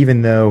see that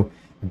even though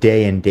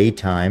day and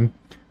daytime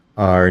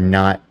are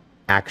not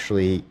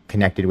actually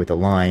connected with a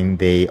line,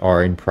 they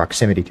are in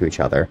proximity to each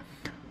other.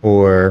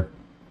 Or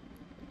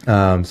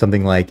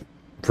something like,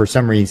 for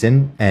some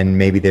reason, and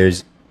maybe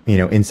there's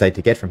insight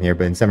to get from here,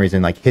 but in some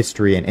reason, like,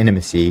 history and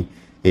intimacy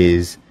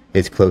is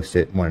close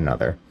to one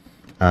another.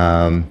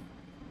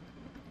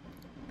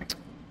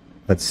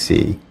 Let's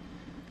see.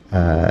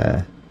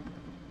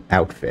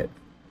 Outfit.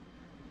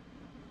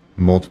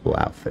 Multiple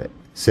outfit.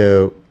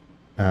 So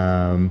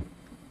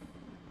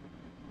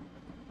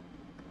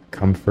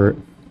comfort.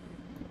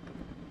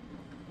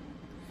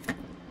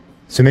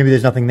 So maybe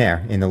there's nothing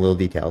there in the little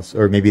details,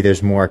 or maybe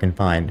there's more I can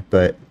find,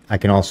 but I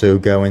can also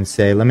go and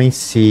say, let me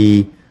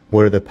see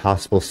what are the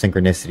possible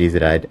synchronicities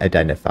that I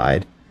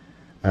identified.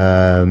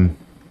 In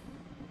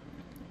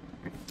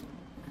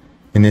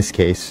this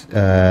case,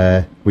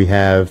 we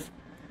have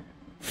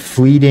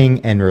fleeting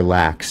and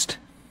relaxed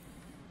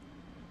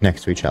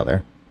next to each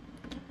other.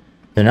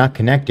 They're not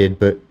connected,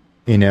 but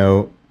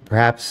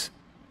perhaps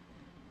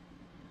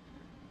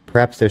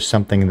there's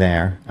something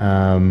there.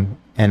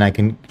 And I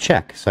can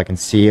check, so I can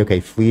see, okay,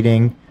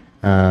 fleeting,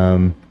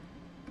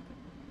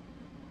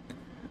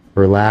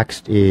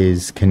 relaxed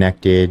is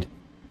connected,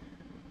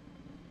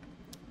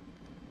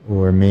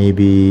 or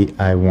maybe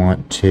I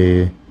want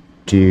to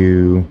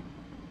do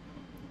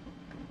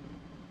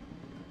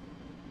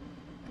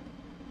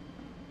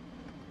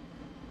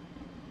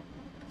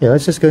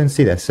let's just go and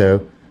see this.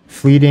 So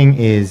fleeting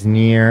is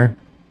near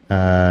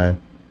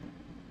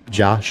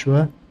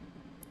Joshua,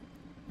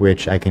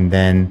 which I can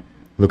then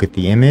look at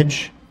the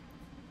image.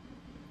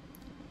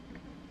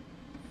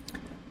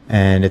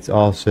 And it's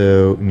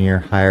also near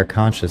higher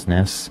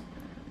consciousness,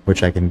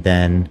 which I can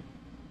then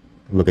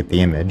look at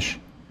the image.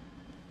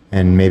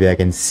 And maybe I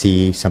can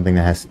see something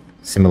that has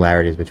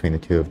similarities between the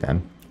two of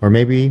them. Or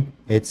maybe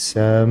it's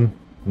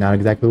not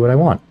exactly what I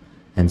want.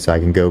 And so I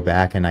can go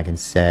back and I can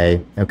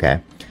say,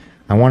 okay,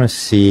 I want to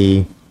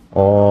see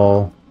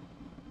all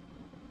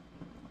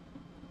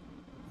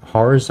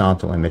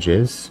horizontal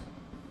images,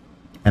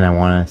 and I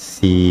want to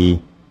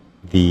see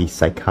the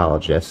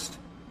psychologist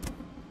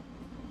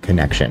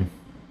connection.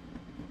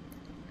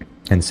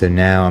 And so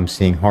now I'm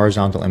seeing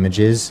horizontal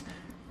images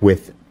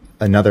with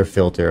another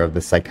filter of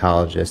the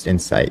psychologist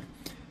insight.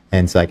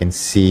 And so I can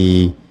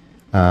see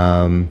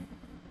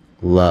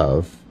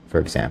love, for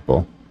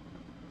example,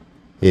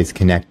 is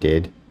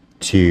connected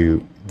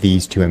to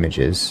these two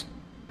images.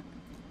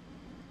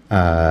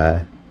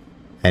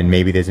 And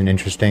maybe there's an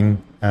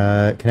interesting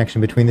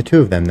connection between the two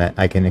of them that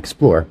I can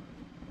explore.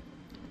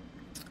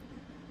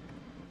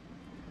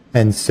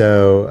 And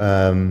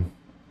so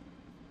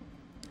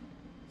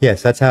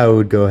yes, that's how I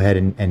would go ahead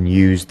and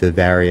use the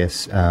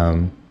various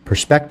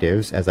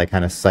perspectives as I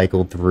kind of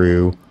cycled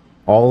through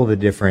all of the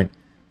different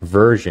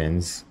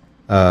versions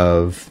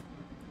of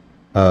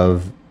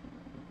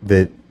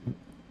the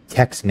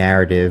text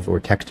narrative or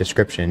text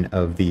description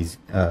of these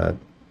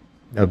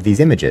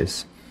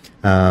images.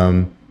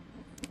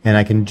 And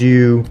I can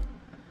do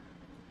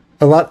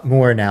a lot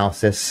more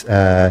analysis,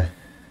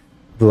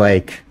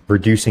 like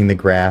reducing the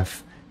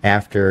graph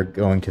after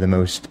going to the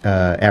most,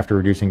 after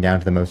reducing down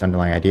to the most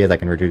underlying ideas, I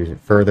can reduce it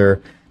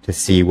further to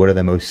see what are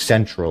the most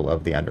central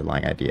of the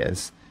underlying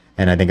ideas.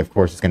 And I think, of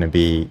course, it's going to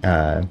be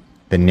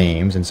the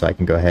names, and so I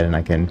can go ahead and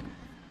I can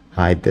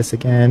hide this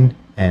again,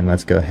 and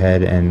let's go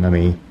ahead and let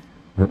me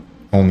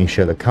only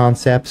show the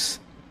concepts,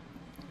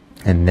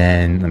 and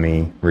then let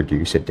me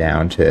reduce it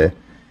down to,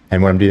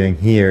 and what I'm doing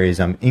here is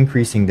I'm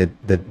increasing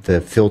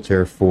the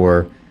filter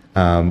for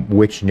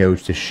which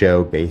nodes to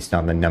show based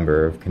on the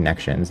number of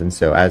connections. And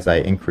so as I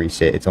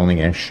increase it, it's only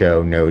going to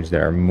show nodes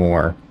that are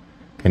more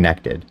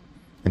connected.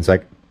 And so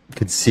I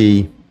could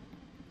see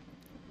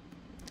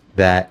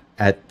that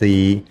at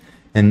the,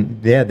 and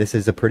yeah, this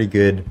is a pretty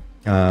good,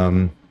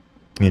 you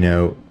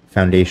know,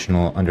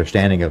 foundational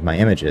understanding of my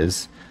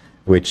images,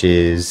 which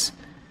is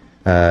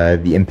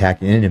the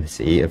impact and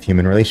intimacy of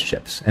human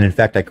relationships. And in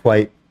fact, I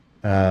quite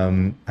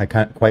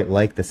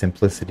like the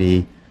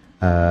simplicity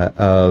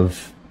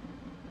of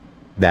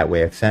that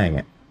way of saying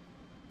it.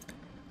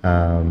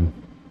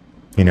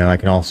 You know, I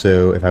can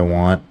also, if I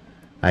want,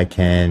 I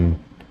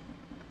can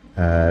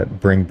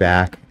bring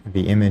back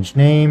the image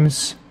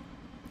names.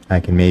 I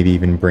can maybe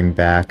even bring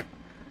back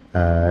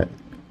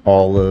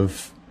all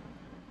of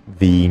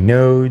the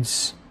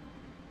nodes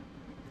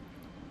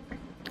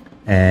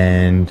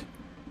and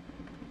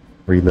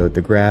reload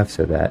the graph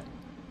so that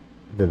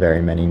the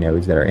very many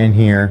nodes that are in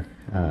here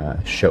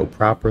show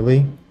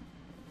properly.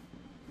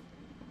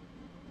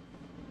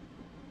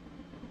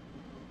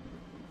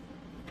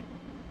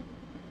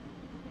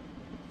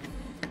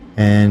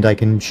 And I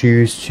can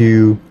choose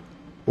to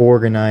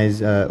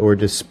organize or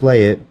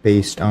display it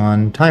based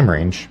on time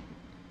range.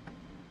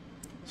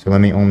 So let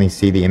me only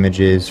see the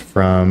images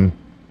from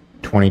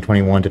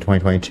 2021 to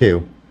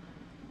 2022,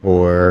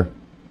 or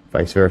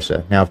vice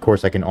versa. Now, of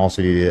course, I can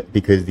also do that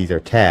because these are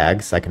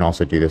tags. I can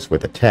also do this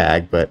with a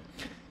tag, but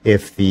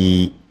if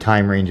the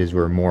time ranges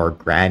were more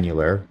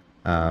granular,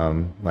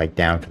 like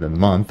down to the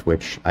month,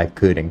 which I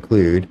could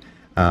include,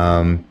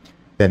 then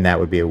that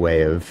would be a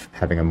way of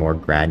having a more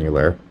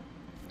granular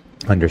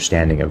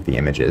understanding of the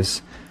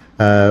images.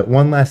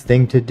 One last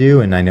thing to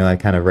do, and I know I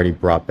kind of already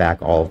brought back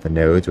all of the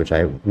nodes, which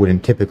I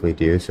wouldn't typically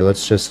do, so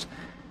let's just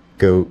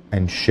go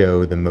and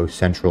show the most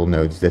central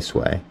nodes this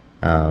way.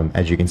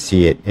 As you can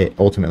see, it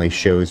ultimately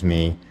shows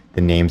me the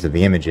names of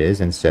the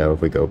images, and so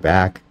if we go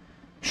back,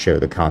 show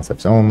the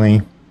concepts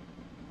only,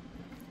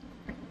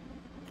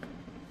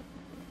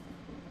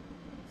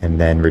 and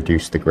then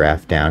reduce the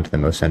graph down to the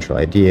most central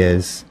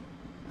ideas,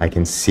 I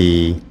can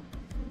see,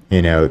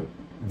 you know,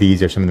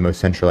 these are some of the most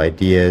central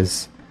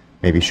ideas,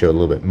 maybe show a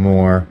little bit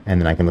more, and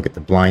then I can look at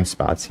the blind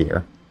spots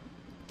here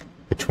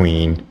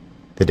between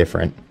the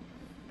different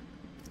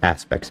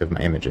aspects of my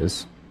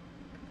images.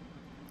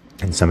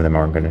 And some of them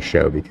aren't going to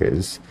show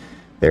because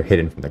they're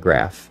hidden from the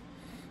graph.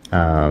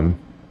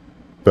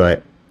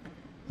 But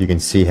you can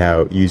see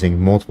how using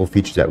multiple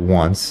features at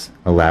once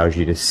allows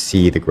you to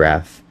see the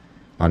graph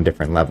on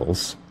different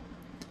levels.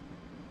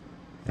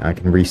 Now I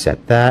can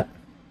reset that.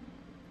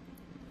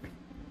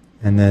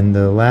 And then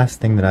the last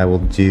thing that I will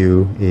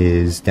do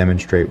is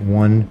demonstrate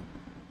one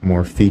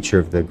more feature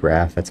of the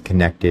graph that's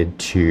connected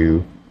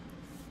to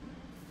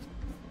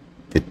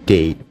the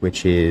date,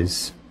 which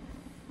is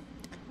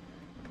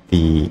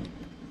the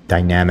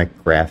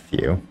dynamic graph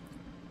view,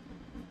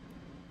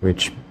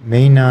 which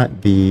may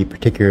not be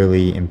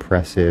particularly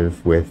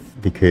impressive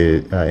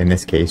because in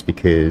this case,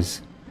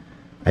 because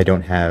I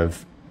don't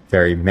have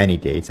very many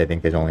dates. I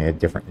think there's only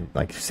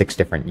like 6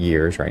 different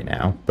years right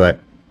now, but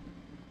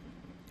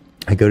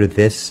I go to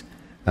this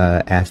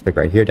aspect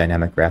right here,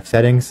 dynamic graph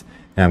settings,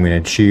 and I'm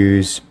going to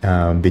choose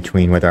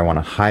between whether I want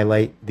to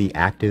highlight the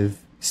active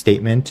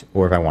statement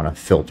or if I want to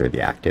filter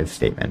the active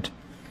statement.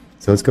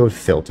 So let's go with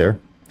filter.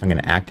 I'm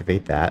going to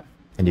activate that,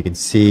 and you can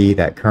see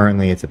that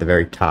currently it's at the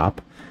very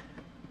top,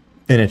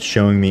 and it's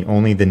showing me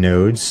only the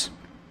nodes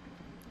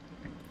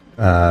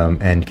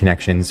and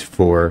connections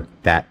for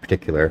that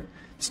particular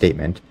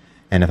statement.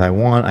 And if I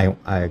want,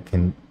 I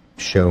can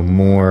show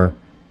more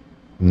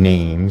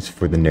names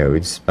for the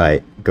nodes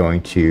by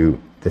going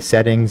to the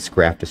settings,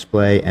 graph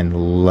display,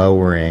 and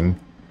lowering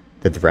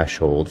the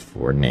threshold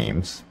for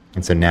names.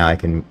 And so now I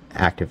can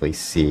actively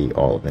see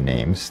all of the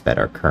names that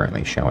are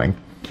currently showing.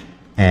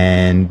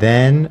 And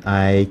then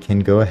I can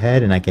go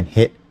ahead and I can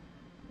hit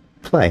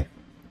play.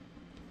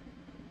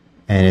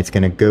 And it's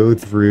going to go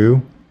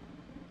through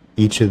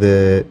each of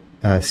the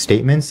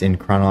statements in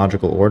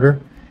chronological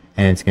order,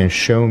 and it's going to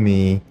show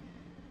me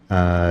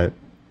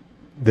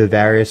the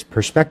various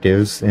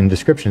perspectives and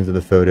descriptions of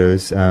the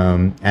photos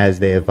as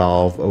they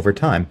evolve over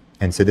time.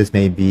 And so this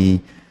may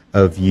be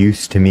of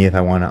use to me if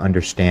I want to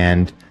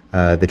understand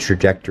the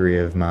trajectory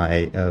of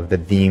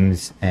the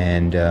themes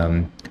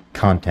and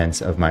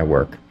contents of my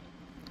work.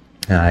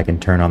 I can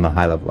turn on the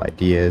high-level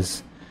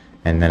ideas,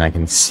 and then I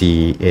can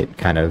see it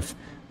kind of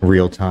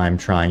real-time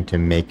trying to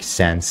make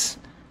sense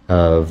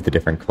of the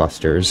different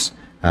clusters.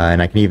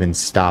 And I can even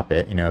stop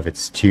it, you know, if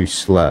it's too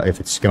slow, if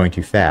it's going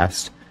too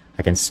fast,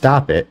 I can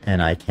stop it,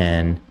 and I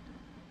can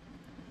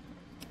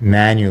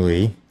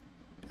manually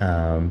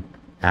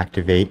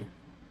activate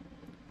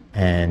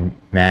and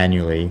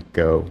manually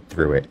go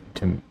through it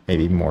to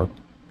maybe more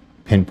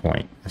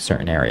pinpoint a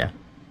certain area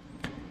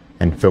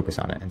and focus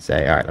on it and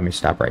say, all right, let me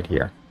stop right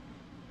here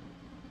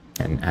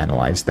and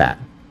analyze that.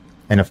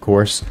 And of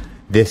course,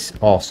 this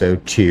also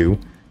too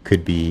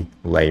could be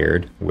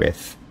layered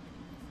with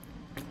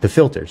the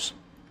filters.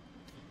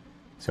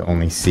 So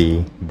only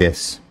see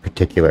this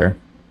particular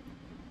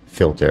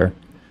filter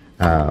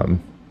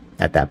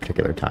at that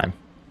particular time.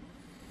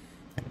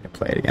 I need to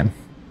play it again.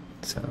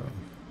 So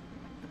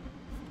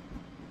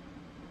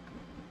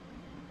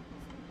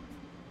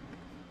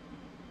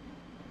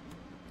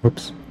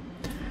whoops,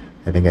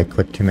 I think I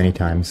clicked too many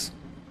times.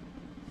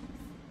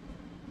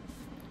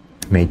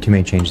 Made too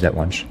many changes at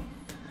once.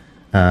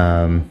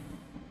 But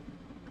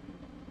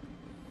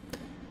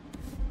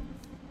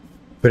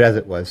as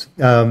it was.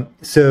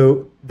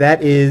 So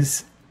that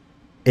is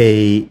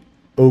a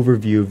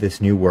overview of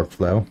this new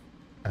workflow.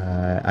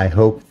 I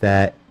hope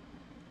that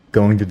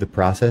going through the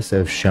process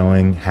of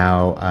showing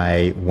how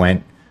I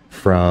went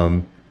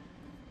from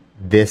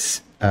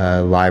this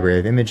library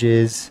of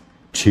images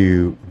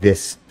to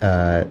this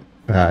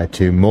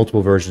to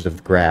multiple versions of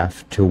the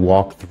graph, to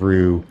walk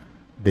through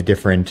the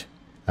different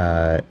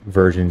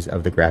versions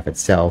of the graph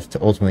itself,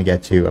 to ultimately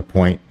get to a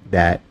point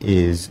that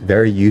is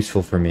very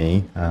useful for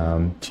me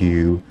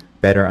to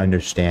better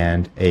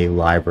understand a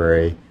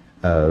library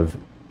of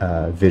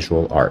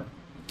visual art.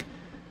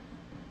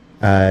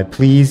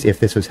 Please, if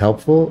this was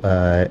helpful,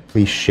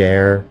 please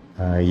share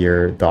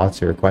your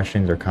thoughts or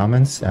questions or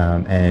comments,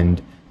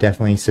 and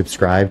definitely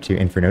subscribe to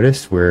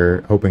InfraNodus.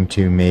 We're hoping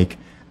to make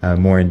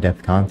more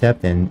in-depth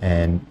content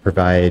and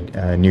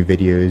provide new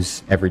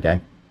videos every day.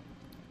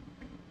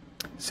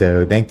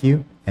 So thank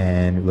you,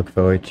 and look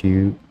forward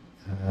to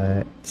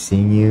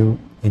seeing you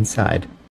inside.